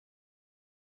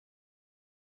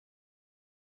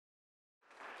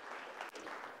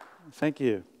Thank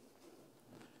you.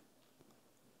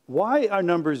 Why are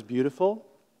numbers beautiful?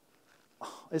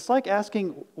 It's like asking,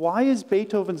 why is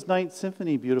Beethoven's Ninth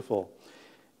Symphony beautiful?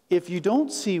 If you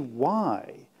don't see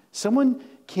why, someone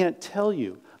can't tell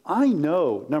you. I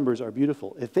know numbers are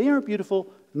beautiful. If they aren't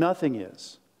beautiful, nothing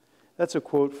is. That's a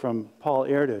quote from Paul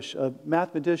Erdős, a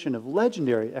mathematician of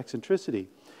legendary eccentricity.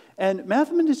 And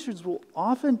mathematicians will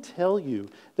often tell you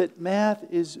that math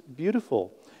is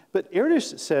beautiful. But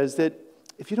Erdős says that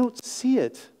if you don't see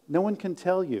it, no one can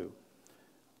tell you.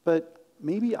 But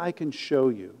maybe I can show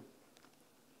you.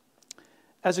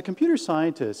 As a computer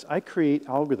scientist, I create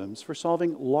algorithms for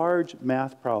solving large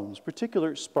math problems,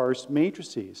 particularly sparse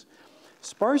matrices.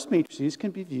 Sparse matrices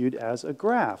can be viewed as a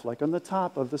graph, like on the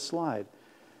top of the slide.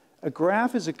 A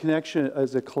graph is a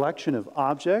collection of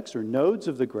objects or nodes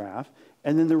of the graph,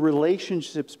 and then the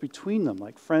relationships between them,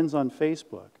 like friends on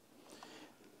Facebook.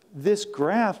 This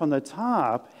graph on the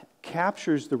top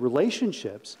captures the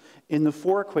relationships in the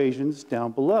 4 equations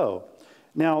down below.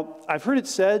 Now, I've heard it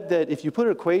said that if you put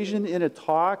an equation in a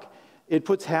talk, it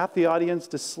puts half the audience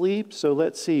to sleep. So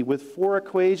let's see, with 4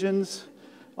 equations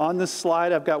on the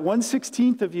slide, I've got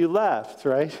 1/16 of you left,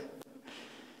 right?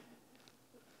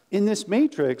 In this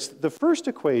matrix, the first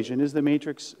equation is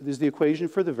the equation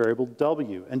for the variable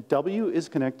w, and w is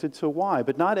connected to y,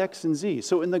 but not x and z.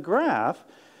 So in the graph,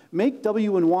 make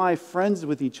w and y friends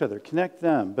with each other, connect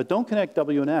them, but don't connect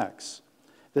w and x.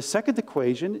 The second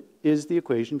equation is the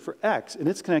equation for x, and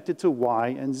it's connected to y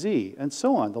and z, and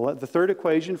so on. The third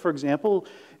equation, for example,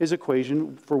 is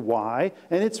equation for y,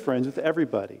 and it's friends with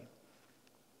everybody.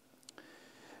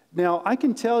 Now, I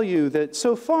can tell you that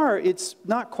so far it's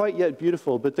not quite yet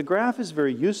beautiful, but the graph is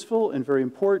very useful and very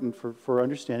important for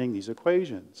understanding these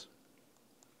equations.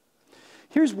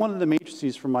 Here's one of the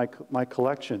matrices from my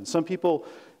collection. Some people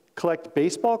collect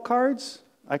baseball cards.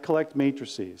 I collect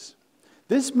matrices.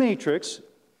 This matrix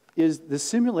is the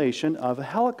simulation of a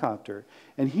helicopter.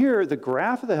 And here, the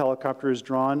graph of the helicopter is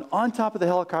drawn on top of the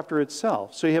helicopter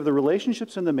itself. So you have the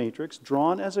relationships in the matrix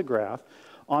drawn as a graph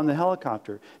on the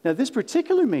helicopter. Now, this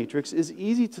particular matrix is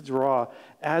easy to draw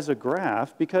as a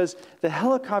graph because the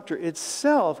helicopter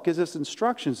itself gives us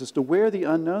instructions as to where the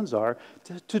unknowns are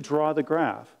to draw the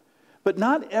graph. But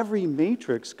not every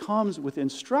matrix comes with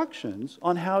instructions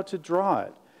on how to draw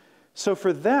it. So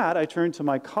for that, I turn to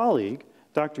my colleague,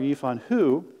 Dr. Yifan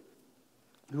Hu,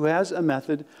 who has a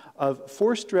method of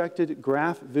force-directed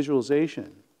graph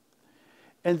visualization.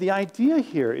 And the idea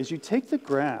here is you take the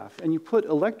graph and you put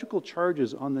electrical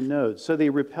charges on the nodes so they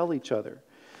repel each other.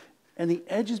 And the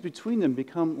edges between them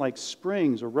become like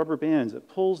springs or rubber bands that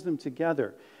pulls them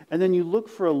together. And then you look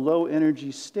for a low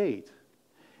energy state.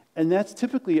 And that's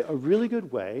typically a really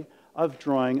good way of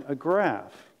drawing a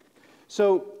graph.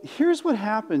 So here's what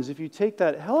happens if you take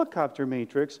that helicopter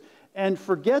matrix and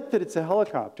forget that it's a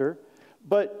helicopter,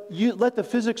 but you let the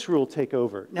physics rule take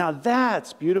over. Now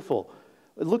that's beautiful.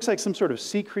 It looks like some sort of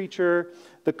sea creature.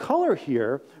 The color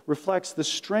here reflects the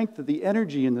strength of the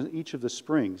energy in each of the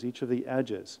springs, each of the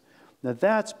edges. Now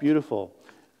that's beautiful.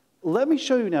 Let me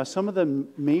show you now some of the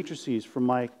matrices from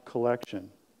my collection.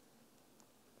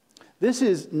 This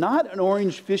is not an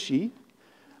orange fishy.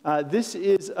 This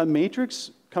is a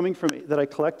matrix coming from that I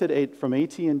collected from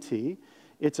AT&T.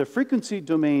 It's a frequency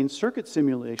domain circuit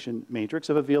simulation matrix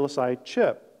of a VLSI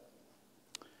chip.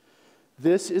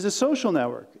 This is a social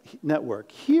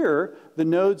network. Here, the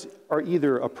nodes are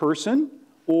either a person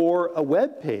or a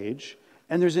web page,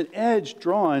 and there's an edge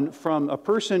drawn from a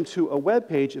person to a web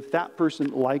page if that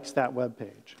person likes that web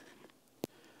page.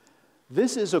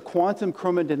 This is a quantum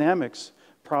chromodynamics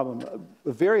problem,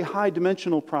 a very high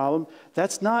dimensional problem.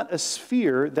 That's not a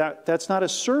sphere, that's not a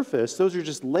surface. Those are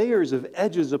just layers of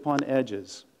edges upon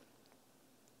edges.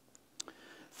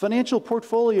 Financial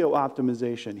portfolio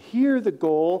optimization. Here the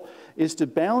goal is to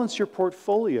balance your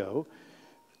portfolio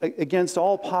against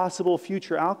all possible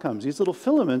future outcomes. These little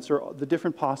filaments are the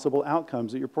different possible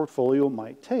outcomes that your portfolio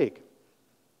might take.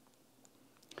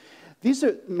 These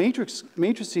are matrix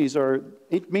images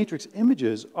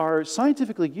are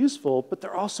scientifically useful, but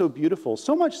they're also beautiful.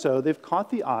 So much so, they've caught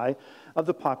the eye of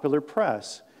the popular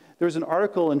press. There's an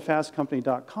article in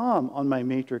fastcompany.com on my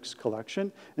matrix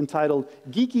collection entitled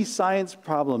Geeky Science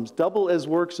Problems Double as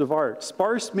Works of Art.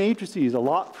 Sparse matrices, a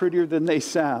lot prettier than they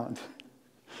sound.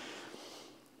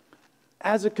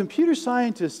 As a computer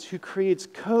scientist who creates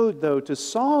code, though, to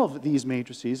solve these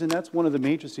matrices, and that's one of the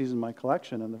matrices in my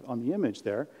collection on the image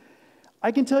there,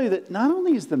 I can tell you that not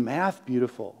only is the math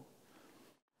beautiful,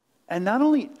 and not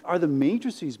only are the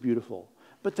matrices beautiful,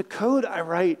 but the code I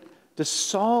write to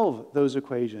solve those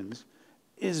equations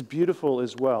is beautiful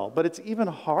as well. But it's even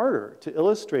harder to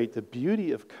illustrate the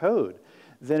beauty of code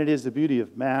than it is the beauty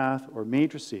of math or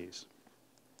matrices.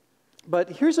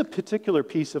 But here's a particular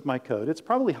piece of my code. It's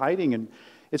probably hiding, and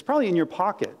it's probably in your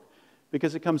pocket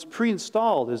because it comes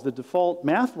pre-installed as the default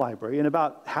math library in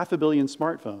about 500 million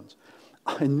smartphones.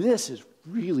 And this is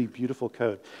really beautiful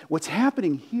code. What's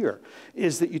happening here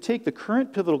is that you take the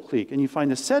current pivotal clique and you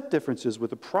find the set differences with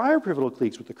the prior pivotal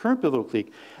cliques with the current pivotal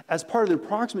clique as part of the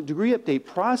approximate degree update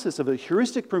process of a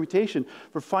heuristic permutation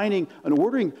for finding an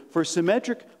ordering for a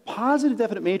symmetric positive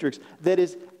definite matrix that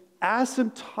is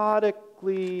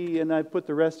asymptotically, and I put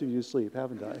the rest of you to sleep,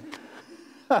 haven't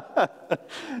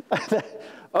I?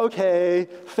 Okay,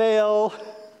 fail.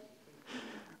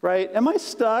 Right? Am I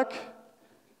stuck?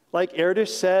 Like Erdős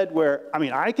said, where, I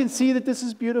mean, I can see that this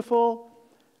is beautiful,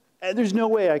 and there's no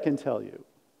way I can tell you.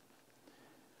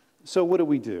 So what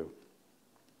do?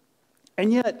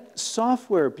 And yet,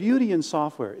 software, beauty in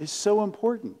software is so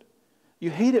important. You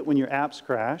hate it when your apps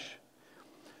crash.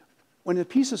 When a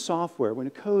piece of software, when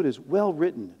a code is well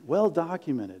written, well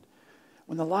documented,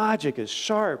 when the logic is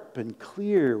sharp and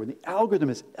clear, when the algorithm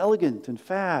is elegant and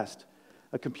fast,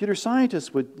 a computer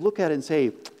scientist would look at it and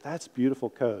say, that's beautiful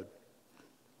code.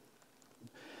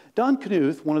 Don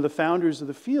Knuth, one of the founders of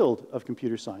the field of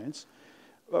computer science,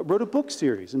 wrote a book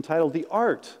series entitled The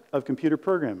Art of Computer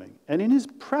Programming. And in his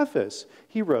preface,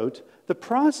 he wrote, the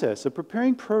process of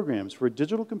preparing programs for a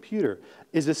digital computer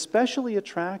is especially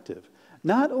attractive,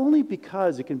 not only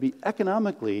because it can be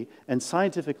economically and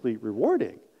scientifically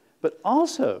rewarding, but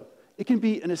also it can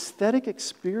be an aesthetic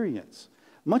experience,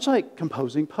 much like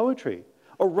composing poetry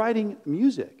or writing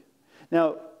music.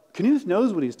 Now, Knuth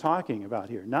knows what he's talking about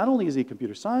here. Not only is he a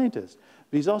computer scientist,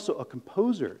 but he's also a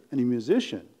composer and a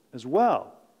musician as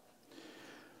well.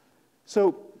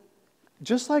 So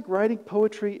just like writing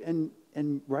poetry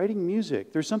and writing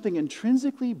music, there's something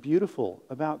intrinsically beautiful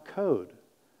about code.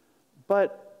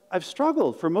 But I've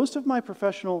struggled for most of my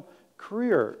professional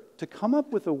career to come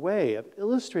up with a way of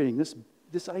illustrating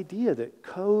this idea that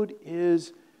code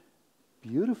is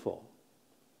beautiful.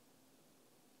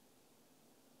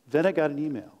 Then I got an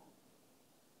email.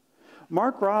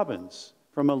 Mark Robbins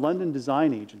from a London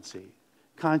design agency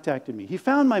contacted me. He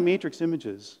found my matrix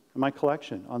images in my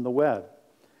collection on the web.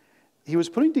 He was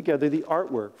putting together the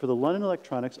artwork for the London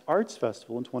Electronics Arts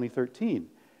Festival in 2013.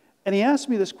 And he asked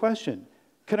me this question: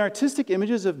 can artistic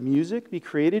images of music be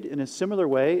created in a similar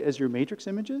way as your matrix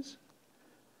images?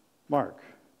 Mark.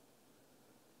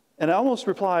 And I almost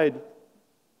replied,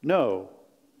 no,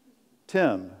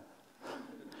 Tim,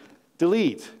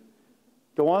 delete,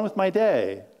 go on with my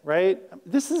day, right?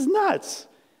 This is nuts.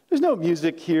 There's no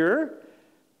music here.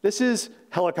 This is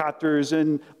helicopters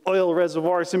and oil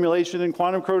reservoir simulation and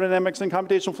quantum chromodynamics and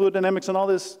computational fluid dynamics and all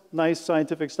this nice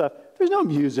scientific stuff. There's no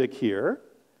music here.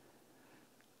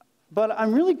 But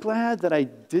I'm really glad that I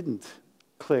didn't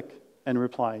click and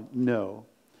reply no.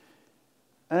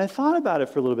 And I thought about it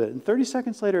for a little bit, and 30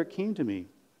 seconds later it came to me.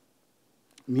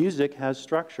 Music has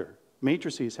structure.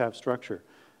 Matrices have structure.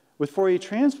 With Fourier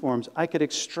transforms, I could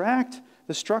extract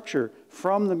the structure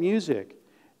from the music.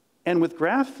 And with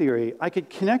graph theory, I could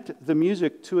connect the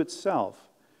music to itself.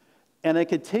 And I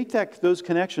could take those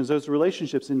connections, those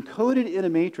relationships, encode it in a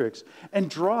matrix, and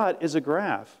draw it as a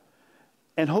graph.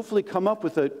 And hopefully come up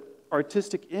with an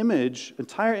artistic image,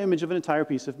 entire image of an entire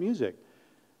piece of music.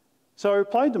 So I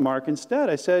replied to Mark instead.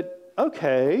 I said,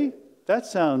 okay, that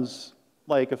sounds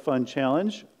like a fun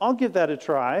challenge. I'll give that a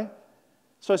try.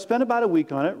 So I spent about a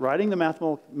week on it, writing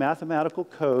the mathematical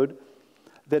code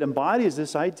that embodies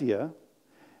this idea.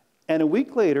 And a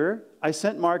week later, I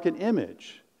sent Mark an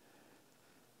image,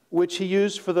 which he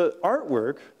used for the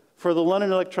artwork for the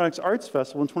London Electronics Arts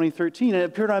Festival in 2013. And it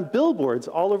appeared on billboards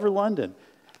all over London.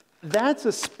 That's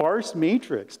a sparse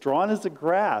matrix drawn as a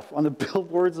graph on the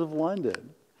billboards of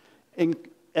London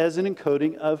as an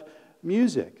encoding of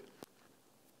music.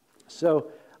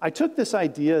 So I took this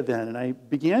idea then and I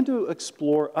began to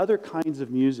explore other kinds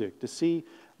of music to see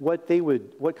what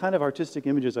kind of artistic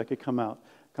images I could come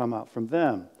out from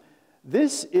them.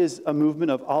 This is a movement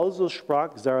of Also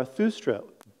sprach Zarathustra,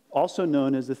 also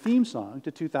known as the theme song to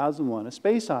 2001: A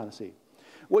Space Odyssey.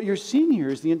 What you're seeing here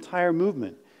is the entire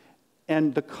movement.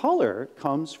 And the color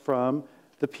comes from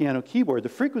the piano keyboard, the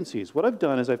frequencies. What I've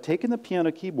done is I've taken the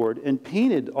piano keyboard and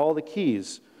painted all the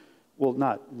keys. Well,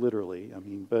 not literally,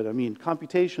 but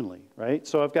computationally, right?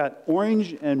 So I've got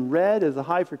orange and red as the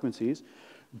high frequencies,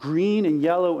 green and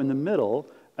yellow in the middle,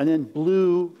 and then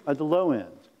blue at the low end.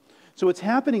 So what's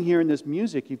happening here in this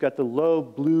music, you've got the low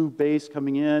blue bass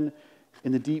coming in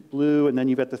the deep blue, and then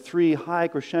you've got the 3 high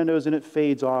crescendos, and it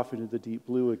fades off into the deep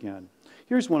blue again.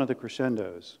 Here's one of the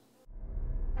crescendos.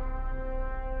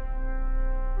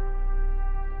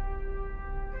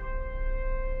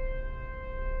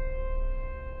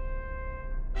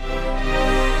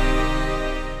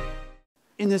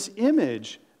 In this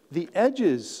image, the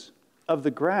edges of the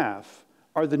graph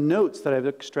are the notes that I've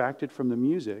extracted from the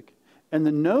music, and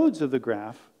the nodes of the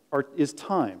graph is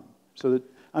time. So that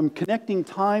I'm connecting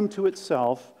time to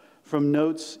itself from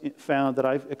notes found that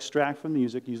I've extracted from the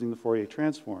music using the Fourier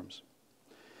transforms.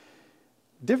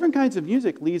 Different kinds of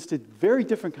music leads to very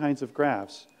different kinds of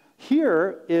graphs.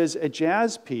 Here is a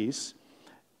jazz piece.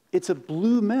 It's a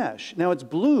blue mesh. Now it's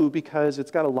blue because it's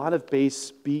got a lot of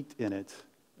bass beat in it,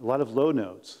 a lot of low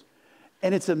notes.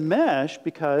 And it's a mesh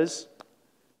because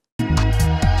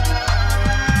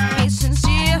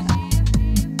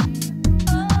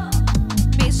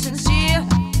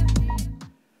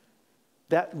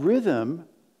that rhythm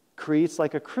creates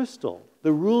like a crystal.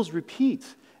 The rules repeat,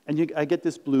 and I get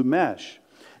this blue mesh.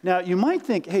 Now, you might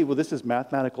think, hey, well, this is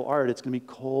mathematical art. It's going to be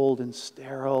cold and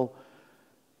sterile.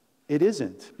 It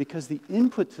isn't, because the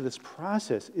input to this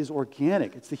process is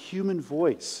organic. It's the human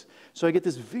voice. So I get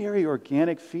this very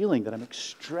organic feeling that I'm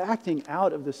extracting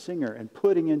out of the singer and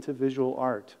putting into visual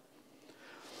art.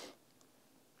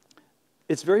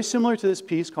 It's very similar to this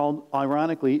piece called,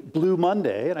 ironically, Blue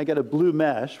Monday, and I get a blue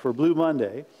mesh for Blue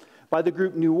Monday, by the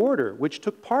group New Order, which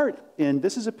took part in,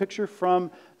 this is a picture from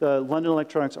the London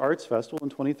Electronics Arts Festival in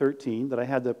 2013 that I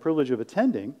had the privilege of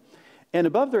attending. And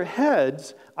above their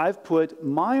heads, I've put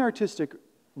my artistic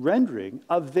rendering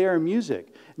of their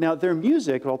music. Now, their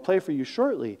music, I'll play for you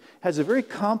shortly, has a very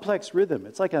complex rhythm.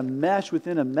 It's like a mesh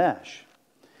within a mesh.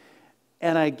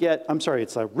 And I get, I'm sorry,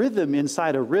 it's a rhythm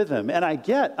inside a rhythm, and I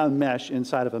get a mesh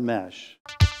inside of a mesh.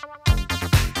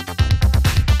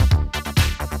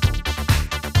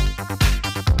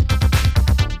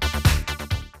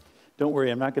 Don't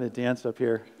worry, I'm not going to dance up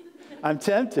here. I'm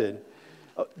tempted.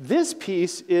 This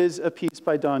piece is a piece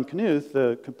by Don Knuth,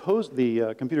 the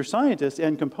computer scientist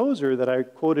and composer that I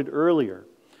quoted earlier.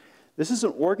 This is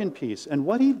an organ piece, and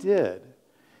what he did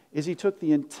is he took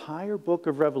the entire book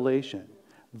of Revelation,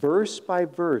 verse by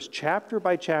verse, chapter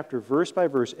by chapter, verse by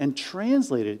verse, and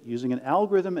translated it using an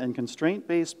algorithm and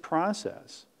constraint-based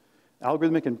process,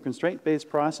 algorithmic and constraint-based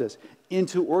process,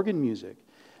 into organ music.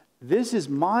 This is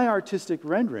my artistic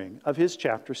rendering of his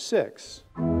chapter 6.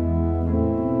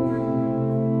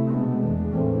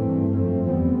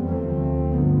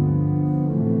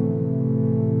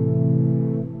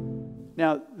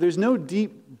 Now, there's no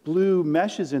deep blue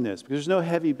meshes in this because there's no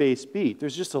heavy bass beat.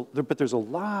 There's just but there's a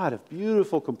lot of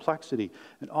beautiful complexity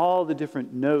and all the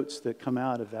different notes that come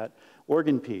out of that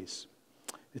organ piece.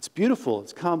 It's beautiful,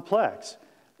 it's complex.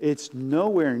 It's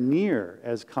nowhere near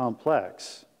as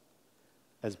complex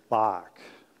as Bach.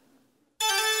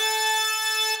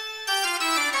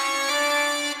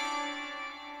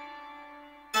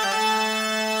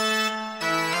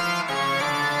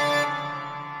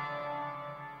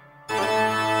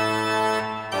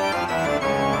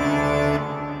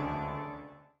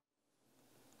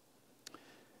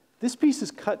 This piece is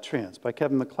Cut Trance by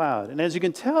Kevin MacLeod. And as you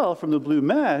can tell from the blue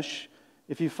mesh,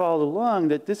 if you follow along,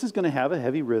 that this is going to have a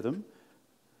heavy rhythm.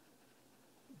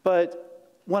 But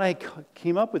when I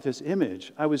came up with this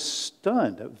image, I was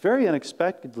stunned, very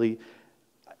unexpectedly.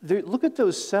 Look at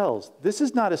those cells. This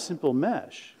is not a simple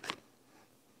mesh.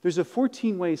 There's a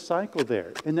 14-way cycle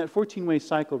there, and that 14-way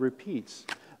cycle repeats.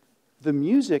 The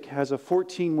music has a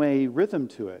 14-way rhythm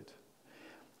to it.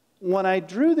 When I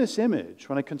drew this image,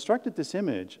 when I constructed this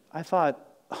image, I thought,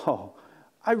 oh,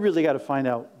 I really got to find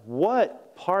out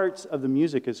what parts of the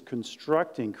music is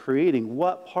constructing, creating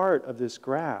what part of this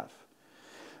graph.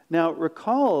 Now,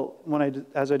 recall,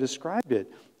 as I described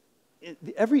it,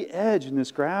 every edge in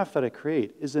this graph that I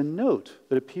create is a note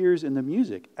that appears in the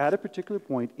music at a particular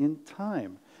point in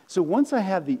time. So once I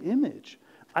have the image,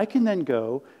 I can then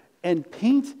go and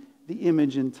paint the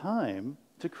image in time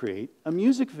to create a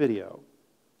music video.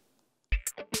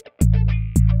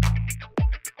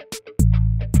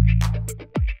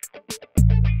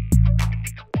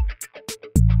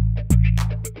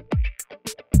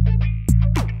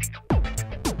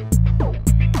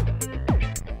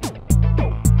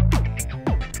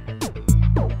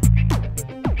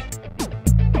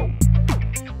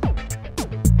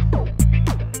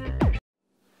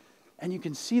 And you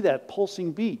can see that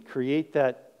pulsing beat create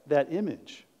that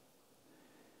image.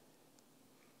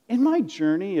 In my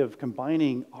journey of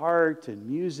combining art and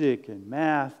music and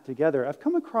math together, I've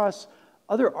come across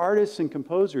other artists and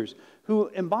composers who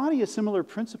embody a similar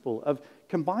principle of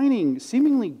combining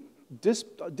seemingly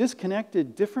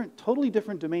disconnected, totally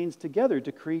different domains together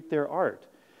to create their art.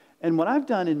 And what I've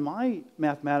done in my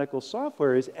mathematical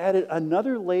software is added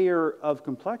another layer of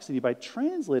complexity by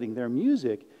translating their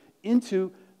music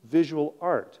into visual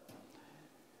art.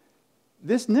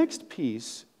 This next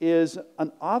piece is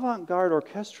an avant-garde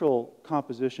orchestral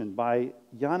composition by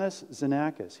Yanis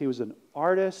Xenakis. He was an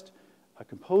artist, a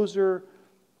composer,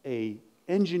 an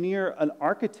engineer, an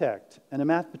architect, and a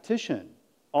mathematician,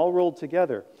 all rolled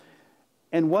together.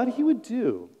 And what he would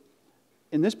do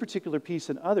in this particular piece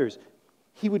and others,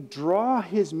 he would draw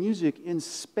his music in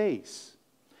space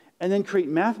and then create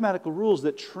mathematical rules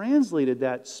that translated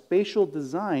that spatial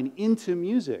design into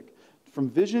music, from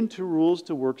vision to rules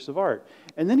to works of art.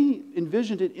 And then he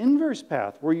envisioned an inverse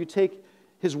path where you take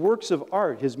his works of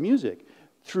art, his music,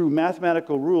 through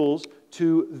mathematical rules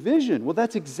to vision. Well,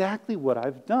 that's exactly what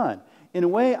I've done. In a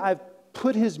way, I've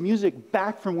put his music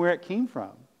back from where it came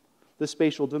from, the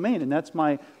spatial domain, and that's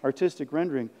my artistic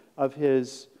rendering of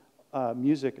his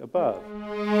music above.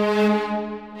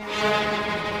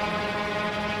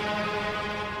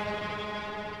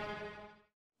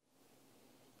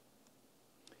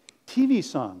 TV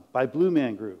Song by Blue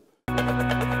Man Group.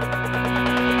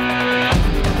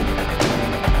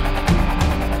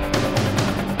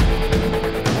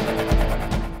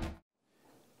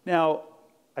 Now,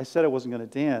 I said I wasn't going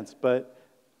to dance, but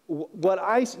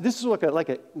this is like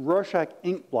a Rorschach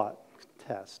ink blot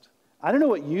test. I don't know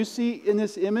what you see in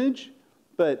this image,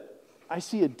 but I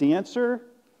see a dancer,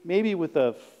 maybe with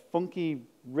a funky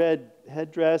red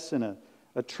headdress and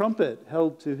a trumpet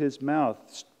held to his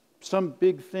mouth, some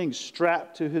big thing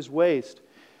strapped to his waist.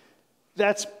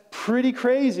 That's pretty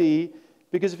crazy,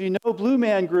 because if you know Blue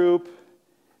Man Group,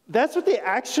 that's what they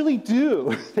actually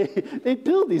do. They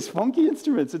build these funky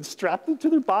instruments and strap them to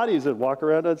their bodies and walk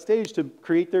around on stage to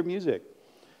create their music.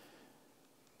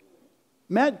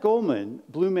 Matt Goldman,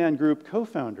 Blue Man Group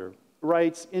co-founder,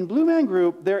 writes, "In Blue Man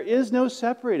Group, there is no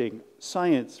separating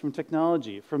science from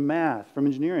technology, from math, from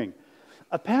engineering.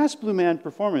 A past Blue Man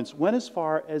performance went as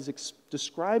far as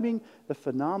describing the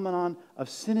phenomenon of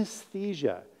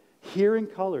synesthesia, hearing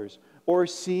colors, or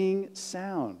seeing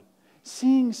sound.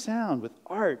 Seeing sound with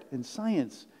art and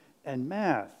science and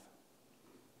math."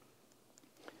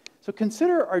 So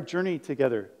consider our journey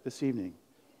together this evening.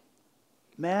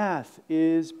 Math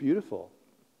is beautiful.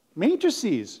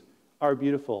 Matrices are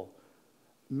beautiful.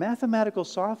 Mathematical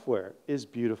software is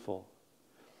beautiful.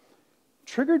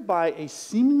 Triggered by a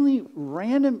seemingly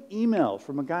random email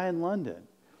from a guy in London,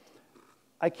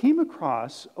 I came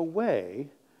across a way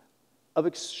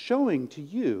of showing to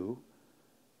you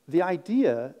the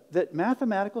idea that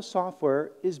mathematical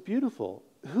software is beautiful.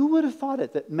 Who would have thought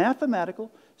it, that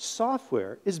mathematical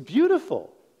software is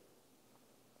beautiful?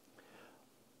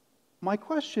 My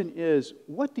question is,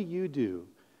 what do you do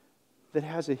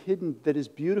that is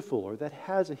beautiful, or that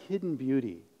has a hidden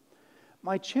beauty?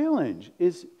 My challenge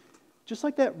is, just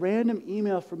like that random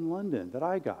email from London that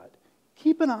I got,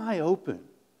 keep an eye open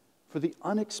for the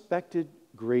unexpected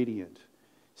gradient,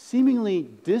 seemingly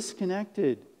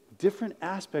disconnected different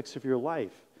aspects of your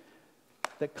life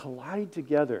that collide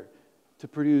together to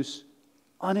produce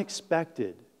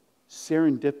unexpected,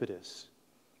 serendipitous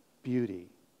beauty.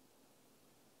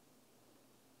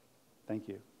 Thank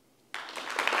you.